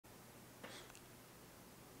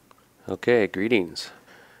Okay, greetings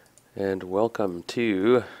and welcome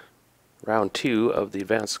to round 2 of the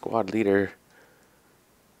Advanced Squad Leader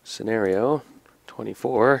scenario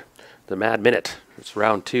 24, the Mad Minute. It's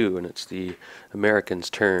round 2 and it's the Americans'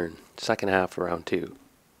 turn, second half of round 2.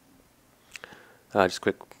 Just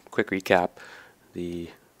quick recap. The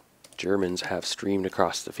Germans have streamed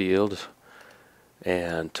across the field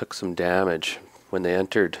and took some damage when they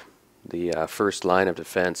entered the first line of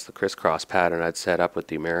defense, the crisscross pattern I'd set up with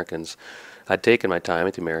the Americans. I'd taken my time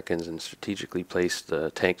with the Americans and strategically placed the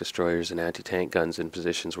tank destroyers and anti-tank guns in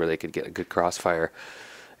positions where they could get a good crossfire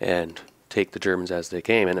and take the Germans as they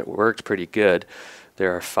came, and it worked pretty good.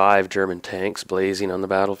 There are 5 German tanks blazing on the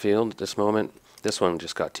battlefield at this moment. This one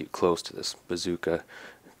just got too close to this bazooka.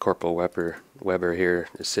 Corporal Weber here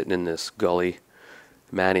is sitting in this gully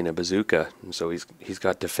manning a bazooka, and so he's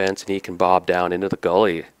got defense and he can bob down into the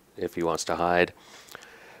gully if he wants to hide.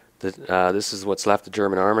 This is what's left of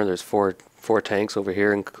German armor. There's four tanks over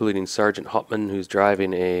here, including Sergeant Hauptmann, who's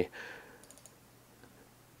driving a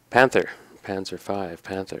Panzer 5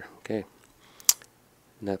 Panther. Okay,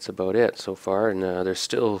 and that's about it so far. And there's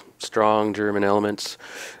still strong German elements,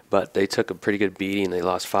 but they took a pretty good beating. They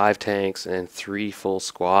lost 5 tanks and 3 full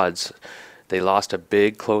squads. They lost a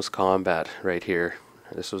big close combat right here.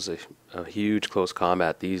 This was a huge close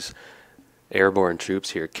combat. These airborne troops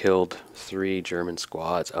here killed 3 German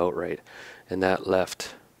squads outright, and that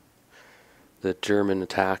left the German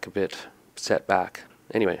attack a bit set back.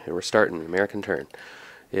 Anyway, we're starting the American turn.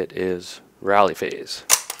 It is rally phase.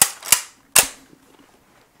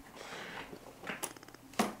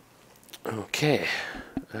 Okay,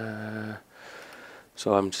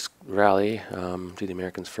 so I'm just rally, do the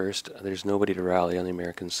Americans first. There's nobody to rally on the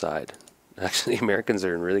American side. Actually, the Americans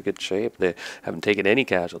are in really good shape. They haven't taken any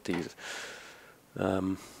casualties.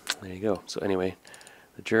 There you go. So anyway,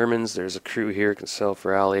 the Germans, there's a crew here, can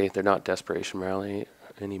self-rally. They're not desperation rally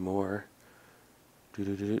anymore.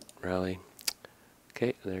 Rally.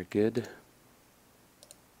 Okay, they're good.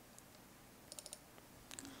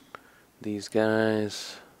 These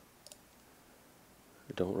guys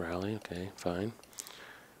don't rally. Okay, fine.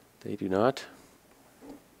 They do not.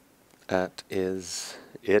 That is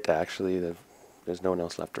it, actually. There's no one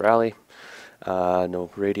else left to rally.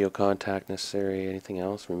 No radio contact necessary. Anything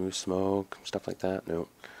else? Remove smoke, stuff like that? No.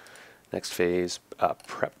 Next phase,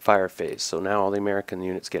 prep fire phase. So now all the American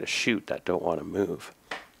units get a shoot that don't want to move.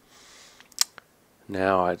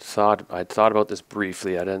 Now I'd thought about this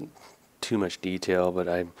briefly. I didn't too much detail, but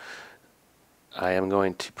I am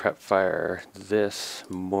going to prep fire this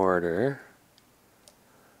mortar,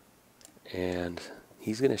 and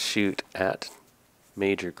he's going to shoot at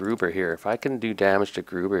Major Gruber here. If I can do damage to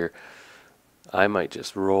Gruber, I might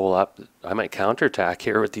just roll up. I might counterattack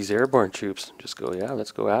here with these airborne troops. Just go, yeah,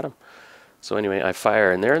 let's go at them. So anyway, I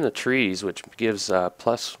fire, and they're in the trees, which gives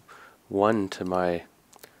 +1 to my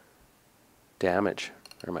damage,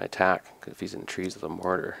 or my attack, if he's in the trees with a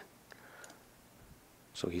mortar.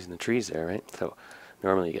 So he's in the trees there, right? So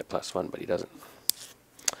normally you get +1, but he doesn't.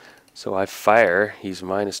 So I fire. He's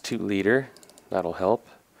 -2 leader. That'll help.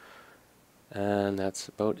 And that's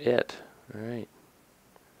about it. All right.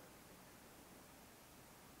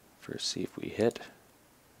 First, see if we hit.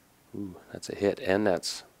 Ooh, that's a hit, and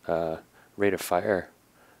that's rate of fire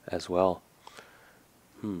as well.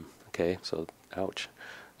 Okay, so ouch.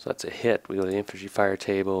 So that's a hit. We go to the infantry fire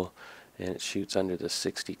table, and it shoots under the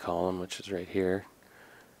 60 column, which is right here.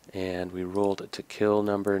 And we rolled it to kill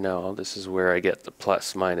number. Now this is where I get the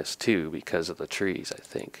 +/-2 because of the trees, I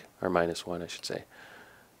think, or -1, I should say.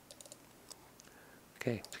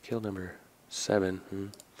 Okay, to kill number 7.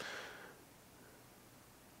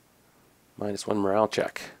 -1 morale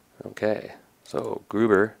check. Okay, so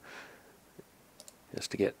Gruber has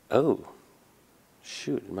to get, oh,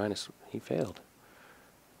 shoot, he failed.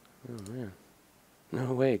 Oh man,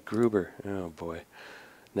 no way, Gruber, oh boy.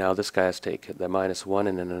 Now this guy has to take the -1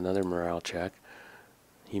 and then another morale check.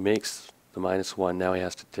 He makes the -1, now he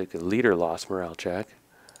has to take a leader loss morale check,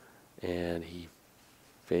 and he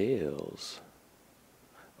fails.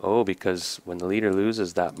 Oh, because when the leader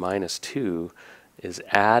loses, that -2 is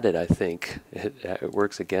added, I think. It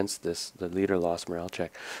works against the leader loss morale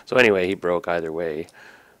check. So anyway, he broke either way.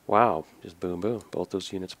 Wow, just boom, boom. Both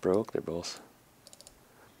those units broke. They're both.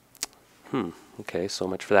 Okay, so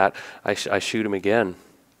much for that. I shoot him again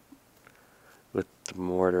with the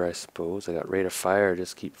mortar, I suppose. I got rate of fire.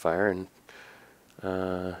 Just keep firing.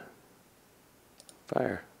 Fire.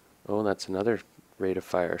 Oh, that's another rate of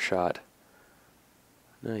fire shot.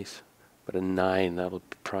 Nice. But a 9, that will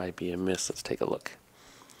probably be a miss. Let's take a look.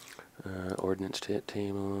 Ordnance to hit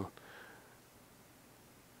table.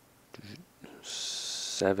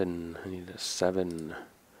 7. I need a 7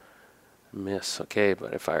 miss. Okay,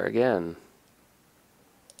 but I fire again.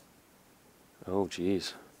 Oh,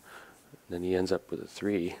 geez. Then he ends up with a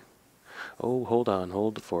 3. Oh, hold on.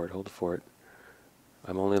 Hold the fort. Hold the fort.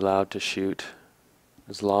 I'm only allowed to shoot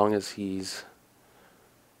as long as he's...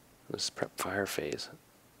 This is prep fire phase.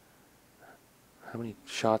 How many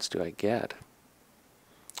shots do I get?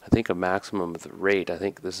 I think a maximum of the rate. I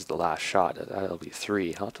think this is the last shot. That'll be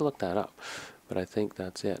 3. I'll have to look that up. But I think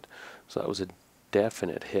that's it. So that was a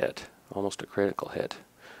definite hit. Almost a critical hit.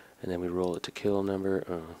 And then we roll it to kill number.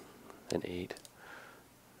 An 8.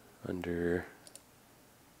 Under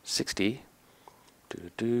 60.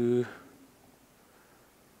 Do-do-do.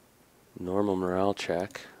 Normal morale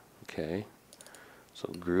check. Okay. So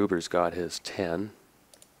Grubers got his 10.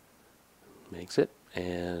 Makes it.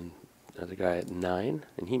 And another guy at 9.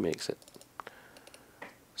 And he makes it.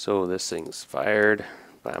 So this thing's fired.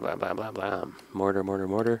 Blam, blam, blam, blam, blam. Mortar, mortar,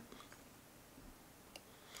 mortar.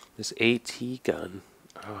 This AT gun.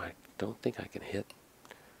 Oh, I don't think I can hit.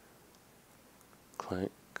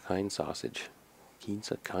 Kind sausage.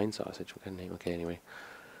 Kind sausage. What kind of name? Okay, anyway.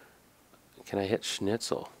 Can I hit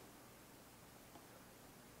Schnitzel?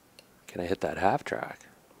 Can I hit that half track?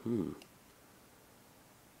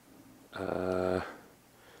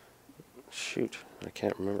 Shoot. I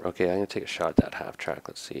can't remember. Okay, I'm going to take a shot at that half track.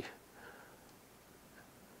 Let's see.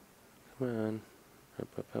 Come on. Up,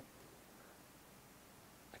 up, up.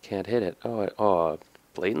 I can't hit it. Oh,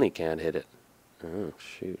 blatantly can't hit it. Oh,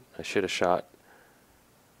 shoot. I should have shot.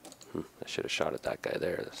 I should have shot at that guy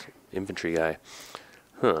there. This infantry guy.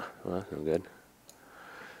 Huh. Well, that's no good.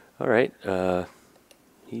 Alright.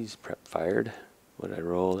 He's prep fired. What did I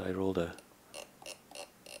roll? I rolled a...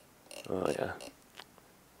 Oh, yeah.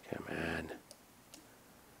 Come on.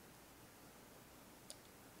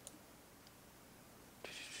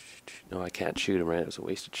 No, I can't shoot him, right? It was a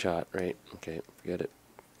wasted shot, right? Okay, forget it.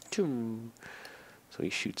 So he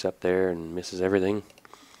shoots up there and misses everything.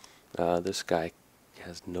 This guy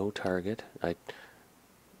has no target. I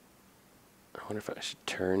wonder if I should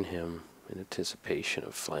turn him in anticipation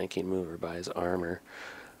of flanking mover by his armor.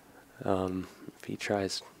 If he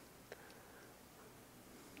tries...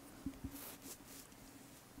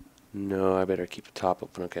 No, I better keep the top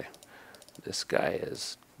open. Okay. This guy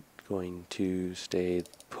is going to stay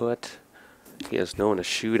put. He has no one to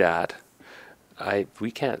shoot at.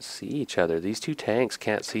 We can't see each other. These two tanks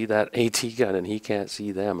can't see that AT gun, and he can't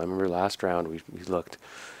see them. I remember last round we looked,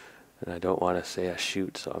 and I don't want to say a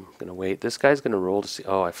shoot, so I'm going to wait. This guy's going to roll to see.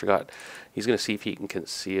 Oh, I forgot. He's going to see if he can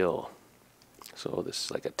conceal. So this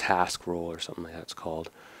is like a task roll or something like that it's called.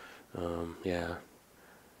 Yeah.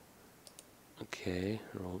 Okay.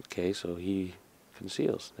 Okay, so he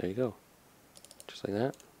conceals. There you go. Just like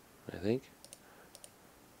that, I think.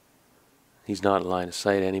 He's not in line of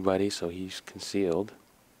sight anybody, so he's concealed.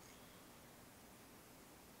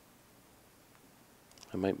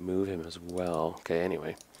 I might move him as well. Okay,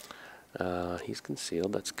 anyway. He's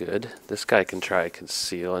concealed. That's good. This guy can try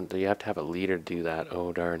conceal, and you have to have a leader to do that.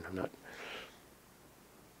 Oh, darn.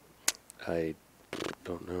 I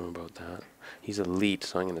don't know about that. He's elite,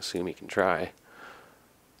 so I'm going to assume he can try.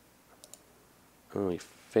 Oh, he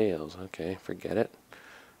fails. Okay, forget it.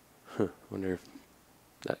 Wonder if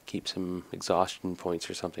that keeps him exhaustion points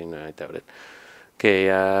or something. I doubt it. Okay,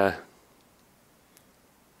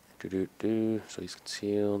 so he's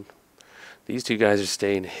concealed. These two guys are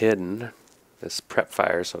staying hidden. This prep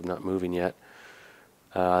fire, so I'm not moving yet.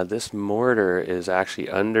 This mortar is actually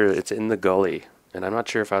it's in the gully. And I'm not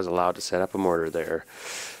sure if I was allowed to set up a mortar there.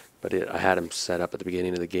 But I had him set up at the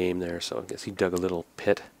beginning of the game there, so I guess he dug a little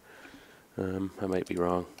pit. I might be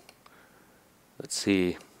wrong. Let's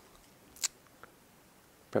see.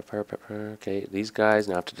 Prep fire. Okay, these guys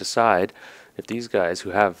now have to decide if these guys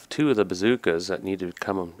who have 2 of the bazookas that need to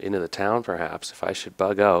come into the town perhaps, if I should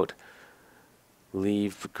bug out,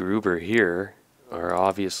 leave Gruber here, or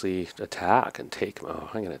obviously attack and take him. Oh,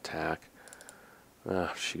 I'm going to attack.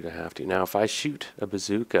 Oh, shoot, I have to. Now, if I shoot a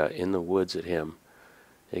bazooka in the woods at him,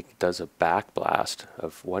 it does a backblast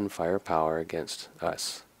of 1 firepower against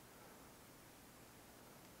us.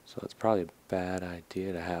 So it's probably a bad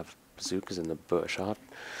idea to have bazookas in the bush.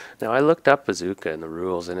 Now, I looked up bazooka in the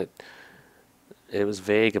rules, and it was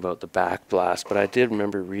vague about the backblast, but I did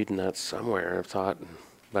remember reading that somewhere.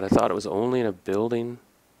 But I thought it was only in a building.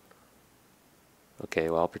 Okay,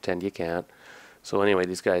 well, I'll pretend you can't. So anyway,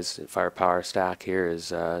 these guys' firepower stack here is,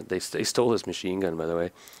 they stole this machine gun, by the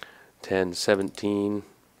way. 10, 17,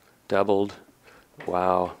 doubled.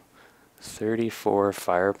 Wow. 34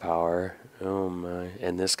 firepower. Oh my.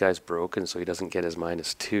 And this guy's broken, so he doesn't get his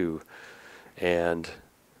 -2. And,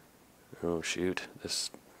 oh shoot, this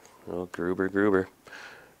Oh, Gruber.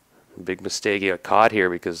 Big mistake. He got caught here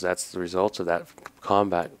because that's the result of that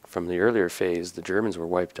combat from the earlier phase. The Germans were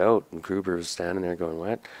wiped out, and Gruber was standing there going,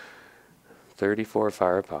 what? 34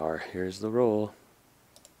 firepower. Here's the roll.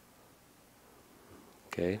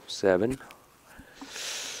 Okay, 7.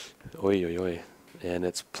 Oi, oi, oi. And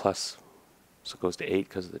it's plus, so it goes to 8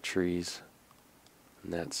 because of the trees.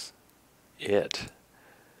 And that's it.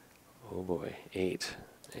 Oh boy, 8.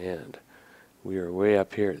 And we are way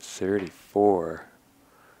up here at 34.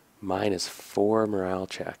 -4 morale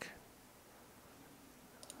check.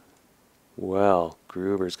 Well,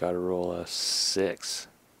 Gruber's got to roll a 6.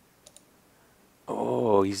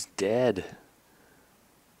 Oh, he's dead.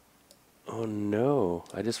 Oh no,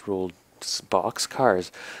 I just rolled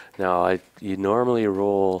boxcars. Now, you normally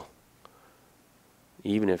roll,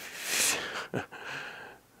 even if,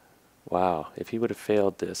 wow, if he would have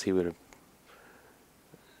failed this, he would have,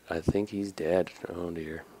 I think he's dead. Oh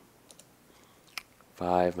dear.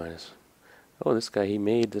 5 minus, oh, this guy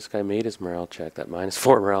made his morale check. That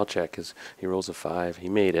 -4 morale check is, he rolls a 5. He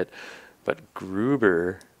made it. But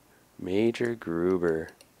Gruber, Major Gruber,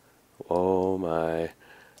 oh my,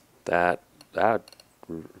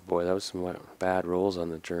 boy, that was some bad rolls on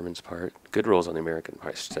the Germans' part. Good rolls on the American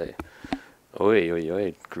part, I should say. Oi, oi,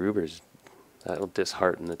 oi, Gruber's, that'll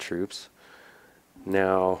dishearten the troops.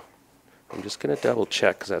 Now, I'm just going to double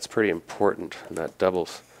check because that's pretty important. And that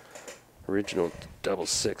original double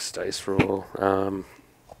 6 dice roll.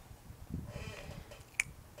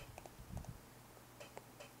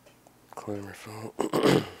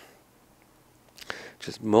 Climberfall.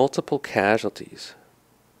 Just multiple casualties.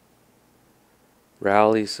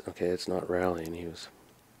 Rallies. Okay, it's not rallying. He was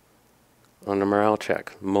on the morale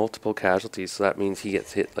check. Multiple casualties. So that means he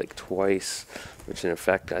gets hit like twice, which in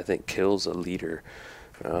effect I think kills a leader.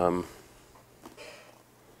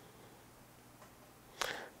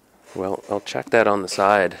 Well, I'll check that on the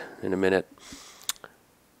side in a minute.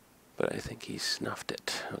 But I think he snuffed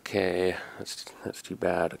it. Okay, that's too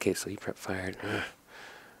bad. Okay, so he prep fired.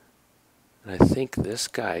 And I think this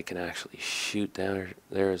guy can actually shoot down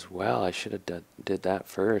there as well. I should have did that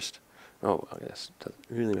first. Oh, I guess it doesn't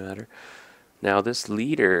really matter. Now this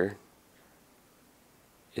leader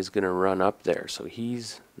is going to run up there, so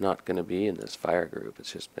he's not going to be in this fire group.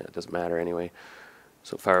 It's just, it doesn't matter anyway.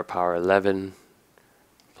 So firepower 11,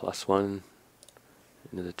 +1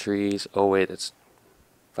 into the trees. Oh wait, it's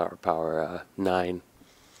firepower 9.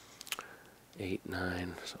 8,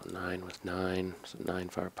 9, so 9 with 9, so 9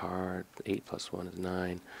 firepower, 8 + 1 is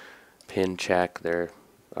 9. Pin check, they're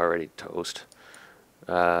already toast.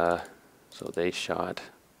 So they shot,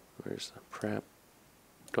 where's the prep?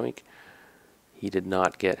 Doink. He did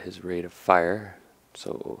not get his rate of fire,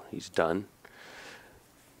 so he's done.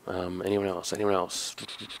 Anyone else? Anyone else?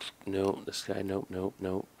 No, this guy, nope.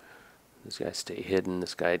 This guy stay hidden,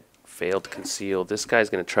 this guy failed to conceal. This guy's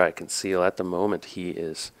going to try to conceal. At the moment, he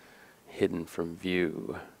is hidden from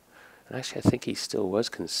view. And actually, I think he still was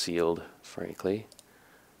concealed, frankly.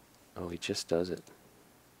 Oh, he just does it.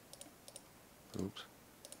 Oops.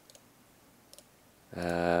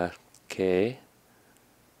 Okay.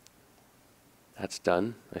 That's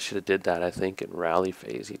done. I should have did that, I think, in rally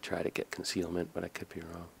phase. He tried to get concealment, but I could be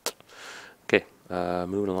wrong. Okay,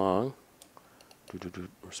 moving along.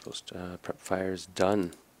 We're supposed to, prep fire's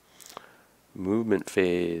done. Movement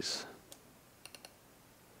phase.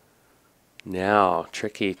 Now,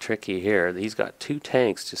 tricky here. He's got 2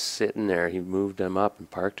 tanks just sitting there. He moved them up and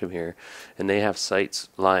parked them here. And they have sights,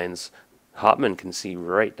 lines. Hopman can see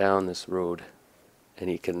right down this road. And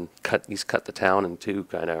he's cut the town in 2,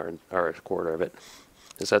 kind of, or a quarter of it.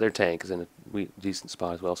 This other tank is in a decent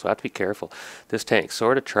spot as well, so I have to be careful. This tank's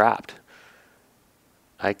sort of trapped.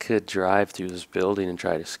 I could drive through this building and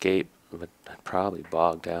try to escape, but I'd probably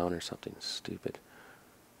bog down or something stupid.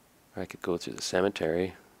 Or I could go through the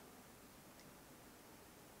cemetery.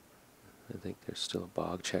 I think there's still a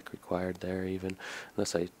bog check required there even.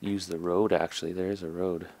 Unless I use the road, actually. There's a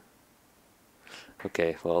road.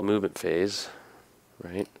 Okay, well, movement phase.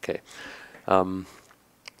 Right, okay.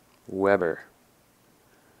 Weber.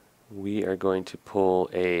 We are going to pull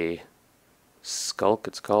a skulk,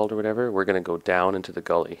 it's called, or whatever. We're going to go down into the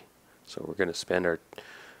gully. So we're going to spend our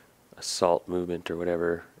assault movement or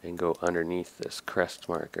whatever and go underneath this crest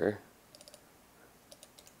marker.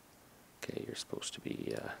 Okay, you're supposed to be,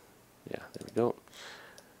 yeah, there we go.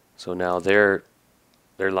 So now their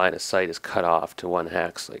line of sight is cut off to 1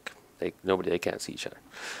 hex. Like, they can't see each other.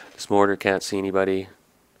 This mortar can't see anybody.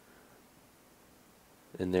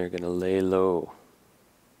 And they're going to lay low,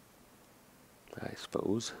 I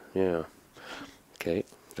suppose. Yeah. Okay,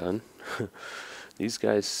 done. These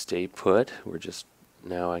guys stay put. We're just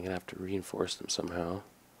Now I'm gonna have to reinforce them somehow.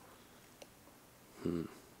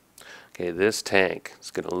 Okay, this tank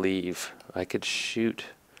is gonna leave. I could shoot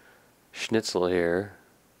Schnitzel here,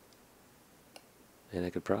 and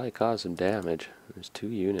it could probably cause some damage. There's 2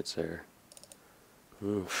 units there.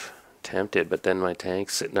 Oof, tempted, but then my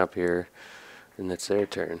tank's sitting up here, and it's their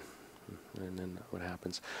turn. And then what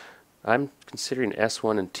happens? I'm considering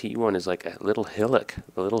S1 and T1 is like a little hillock,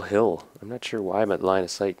 a little hill. I'm not sure why my line of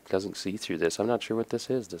sight doesn't see through this. I'm not sure what this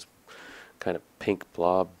is. This kind of pink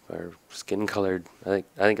blob or skin colored. I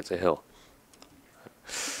think it's a hill.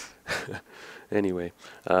 Anyway,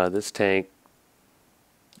 this tank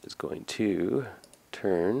is going to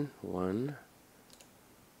turn 1,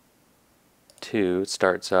 2. It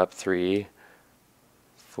starts up 3,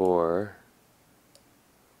 4,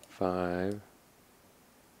 5,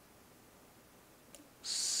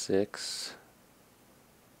 6.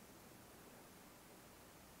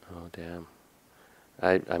 Oh damn!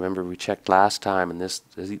 I remember we checked last time, and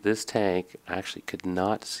this tank actually could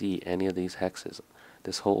not see any of these hexes.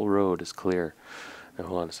 This whole road is clear. Now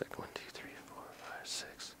hold on a second. 1, 2, 3, 4, 5,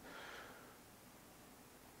 6.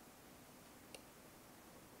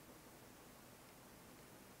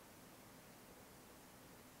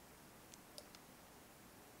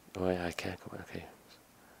 Oh yeah, I can't go. Okay.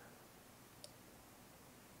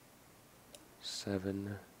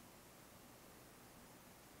 7.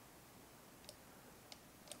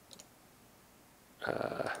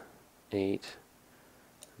 8,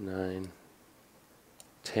 9,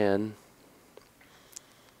 10.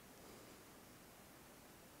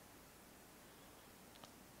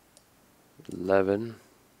 11.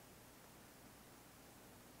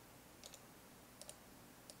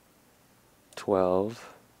 12.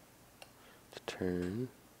 To turn.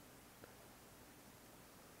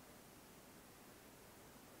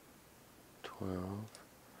 12.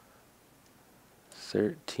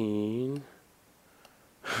 13.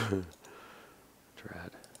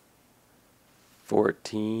 Dread.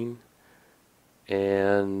 14.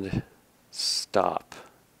 And stop.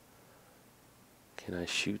 Can I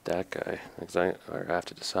shoot that guy? Or I have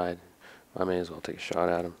to decide. I may as well take a shot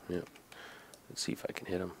at him. Yep. Let's see if I can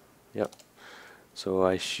hit him. Yep. So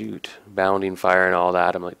I shoot. Bounding fire and all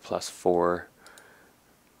that. I'm like +4.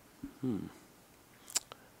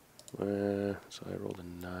 So I rolled a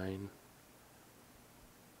 9.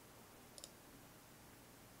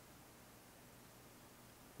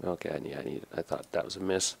 Okay, I thought that was a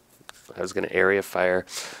miss. I was going to area fire.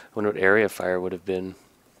 I wonder what area fire would have been.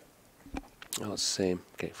 Oh, it's the same.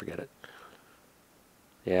 Okay, forget it.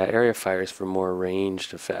 Yeah, area fire is for more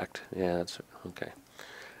ranged effect. Yeah, that's okay.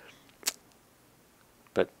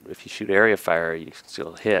 But if you shoot area fire, you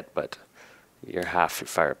still hit, but you're half your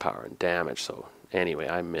firepower and damage. So anyway,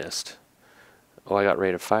 I missed. Oh, I got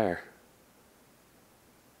rate of fire.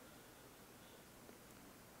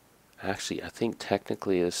 Actually, I think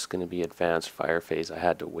technically this is going to be advanced fire phase. I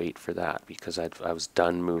had to wait for that because I was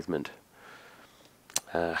done movement.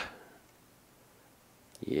 Yeah,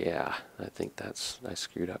 I think I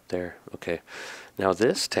screwed up there. Okay, now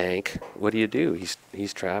this tank, what do?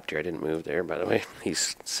 He's trapped here. I didn't move there, by the way.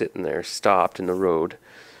 He's sitting there, stopped in the road.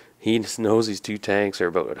 He knows these 2 tanks are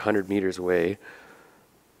about 100 meters away.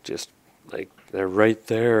 Just like they're right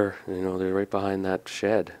there. You know, they're right behind that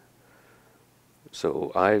shed.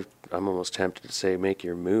 So I'm almost tempted to say, make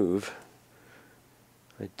your move.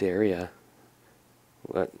 I dare ya.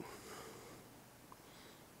 What?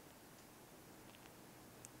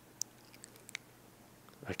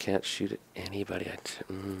 I can't shoot at anybody.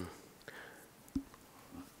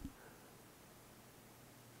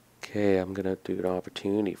 Okay, I'm gonna do an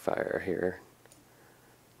opportunity fire here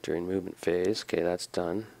during movement phase. Okay, that's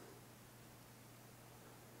done.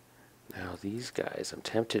 Now these guys, I'm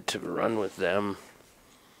tempted to run with them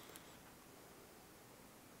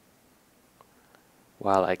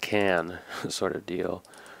while I can, sort of deal.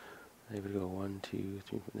 They would go 1, 2,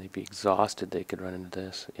 3. They'd be exhausted. They could run into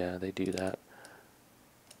this. Yeah, they do that.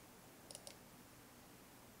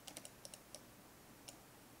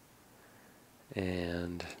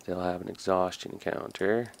 And they'll have an exhaustion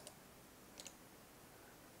counter.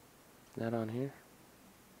 Is that on here?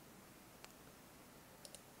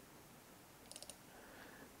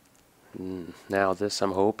 Now this,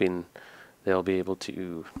 I'm hoping they'll be able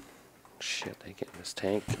to. Shit, this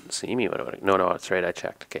tank didn't see me. No, that's right. I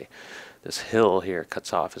checked. Okay, this hill here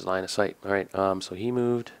cuts off his line of sight. All right. So he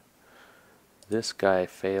moved. This guy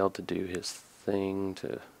failed to do his thing.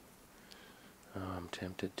 I'm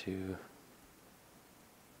tempted to.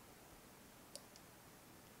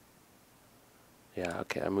 Yeah.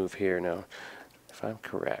 Okay. I move here now. If I'm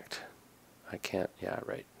correct, I can't, yeah,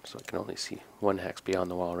 right. So I can only see one hex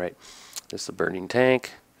beyond the wall, right? This is a burning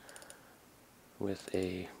tank with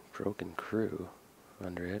a broken crew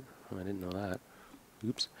under it. Oh, I didn't know that.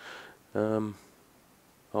 Oops.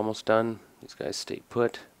 Almost done. These guys stay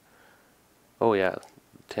put. Oh yeah,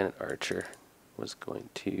 Lieutenant Archer was going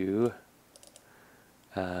to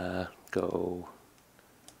go,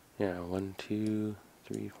 yeah, 1, 2,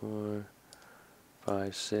 3, 4,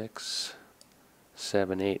 5, 6,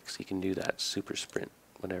 7, 8, because he can do that super sprint,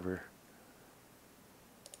 whatever.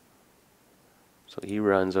 So he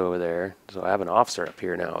runs over there. So I have an officer up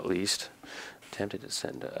here now, at least. Tempted to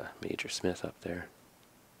send Major Smith up there.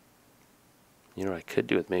 You know what I could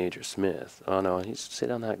do with Major Smith? Oh no, he's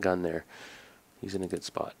sit on that gun there. He's in a good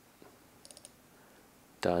spot.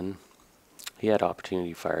 Done. He had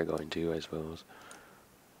opportunity fire going too, I suppose.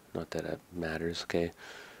 Not that it matters. Okay.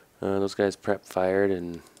 Those guys prep fired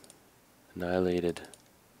and annihilated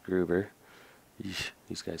Gruber. Eesh,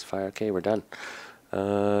 these guys fire. Okay, we're done.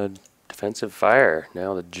 Defensive fire.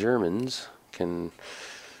 Now the Germans can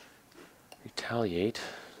retaliate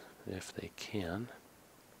if they can.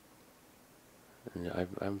 And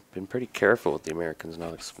I've been pretty careful with the Americans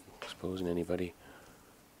not exposing anybody.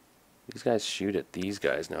 These guys shoot at these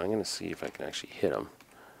guys. Now I'm going to see if I can actually hit them.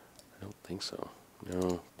 I don't think so.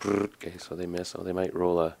 No. Okay, so they miss. Oh, they might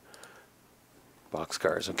roll a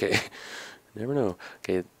boxcars. Okay. Never know.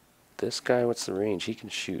 Okay, this guy, what's the range? He can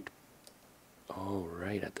shoot. Oh,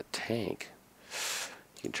 right, at the tank.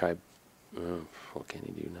 You can try. What can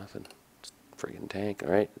he do? Nothing. Friggin' tank.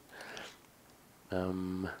 All right.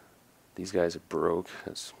 These guys are broke.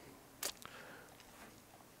 That's.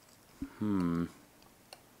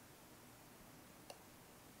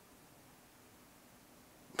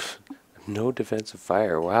 No defensive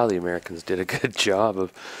fire. Wow, the Americans did a good job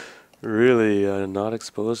of really not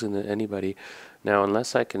exposing anybody. Now,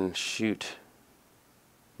 unless I can shoot.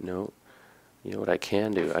 No. You know what I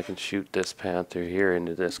can do? I can shoot this Panther here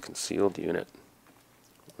into this concealed unit.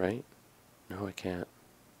 Right? No, I can't.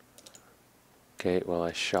 Okay, well,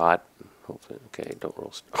 I shot. Hopefully, okay, don't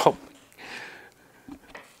roll. Oh!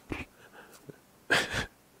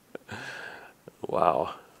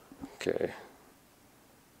 Wow. Okay.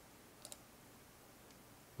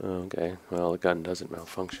 Okay, well, the gun doesn't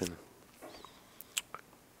malfunction.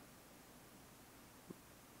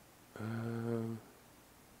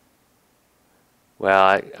 Well,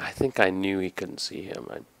 I think I knew he couldn't see him.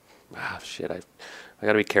 Shit, I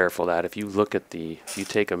gotta be careful that if you look at if you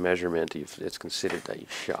take a measurement, it's considered that you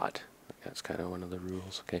shot. That's kind of one of the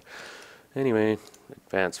rules. Okay. Anyway,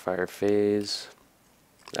 advanced fire phase.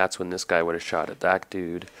 That's when this guy would have shot at that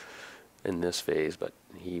dude in this phase, but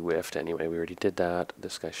he whiffed anyway. We already did that.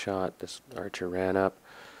 This guy shot. This Archer ran up.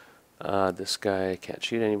 This guy can't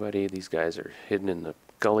shoot anybody. These guys are hidden in the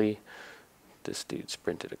gully. This dude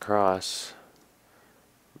sprinted across.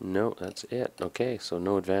 No, that's it. Okay, so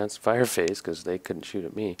no advanced fire phase because they couldn't shoot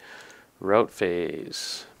at me. Route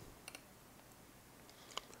phase.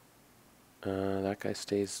 That guy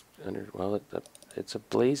stays under. Well, it's a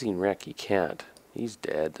blazing wreck. He can't. He's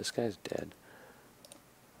dead. This guy's dead.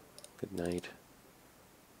 Good night.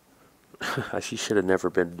 He should have never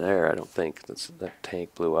been there, I don't think. That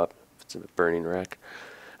tank blew up. It's a burning wreck.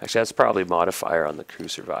 Actually, that's probably modifier on the crew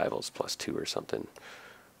survivals +2 or something.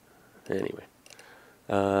 Anyway.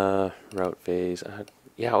 Route phase.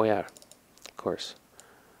 Yeah, oh yeah. Of course.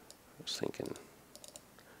 I was thinking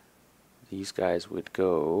these guys would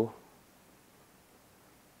go.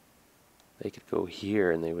 They could go here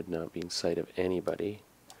and they would not be in sight of anybody.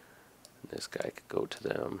 And this guy could go to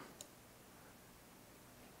them.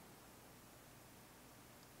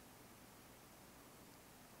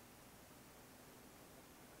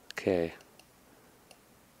 Okay.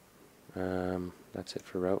 That's it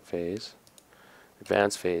for route phase.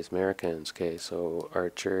 Advance phase, Americans. Okay, so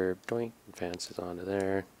Archer, doink, advances onto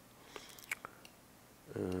there.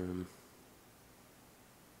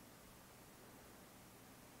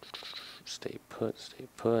 Stay put, stay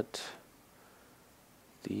put.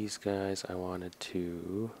 These guys I wanted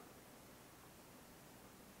to.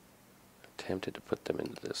 Tempted to put them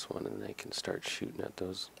into this one and they can start shooting at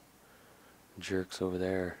those jerks over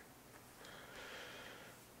there.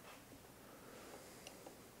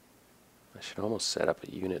 I should almost set up a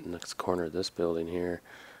unit in the corner of this building here.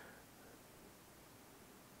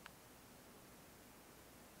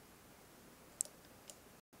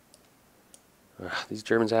 These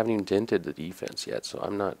Germans haven't even dented the defense yet, so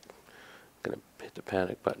I'm not going to hit the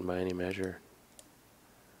panic button by any measure.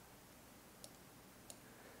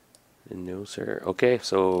 No, sir. Okay,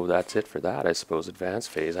 so that's it for that, I suppose. Advanced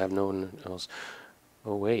phase. I have no one else.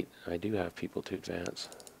 Oh, wait. I do have people to advance.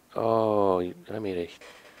 Oh, I made a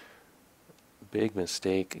big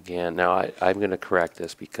mistake again. Now I'm going to correct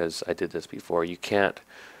this because I did this before. You can't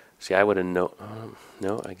see. I would have no,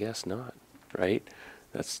 I guess not. Right?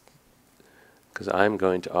 That's because I'm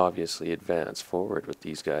going to obviously advance forward with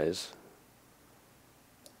these guys.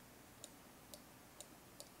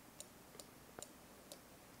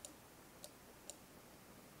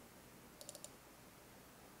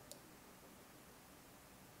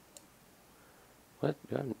 What?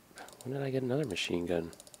 When did I get another machine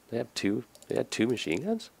gun? They have two. They had two machine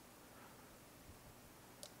guns?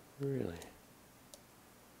 Really?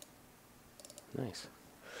 Nice.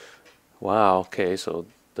 Wow, okay, so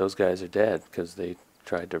those guys are dead because they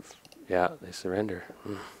tried to, yeah, they surrender.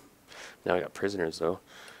 Now I got prisoners though.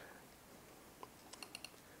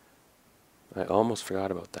 I almost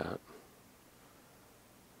forgot about that.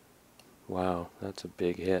 Wow, that's a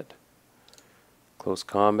big hit. Close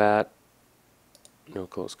combat. No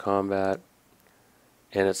close combat.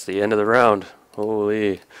 And it's the end of the round.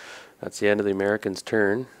 Holy, that's the end of the Americans'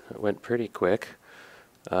 turn. It went pretty quick.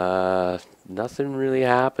 Nothing really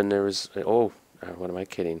happened. There was, what am I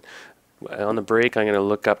kidding? On the break, I'm going to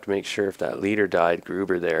look up to make sure if that leader died,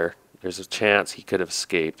 Gruber there. There's a chance he could have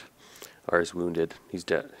escaped or is wounded. He's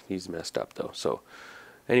dead. He's messed up though. So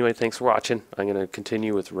anyway, thanks for watching. I'm going to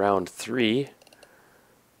continue with round 3.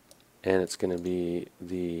 And it's going to be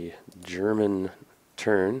the German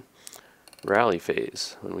turn rally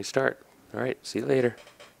phase when we start. All right, see you later.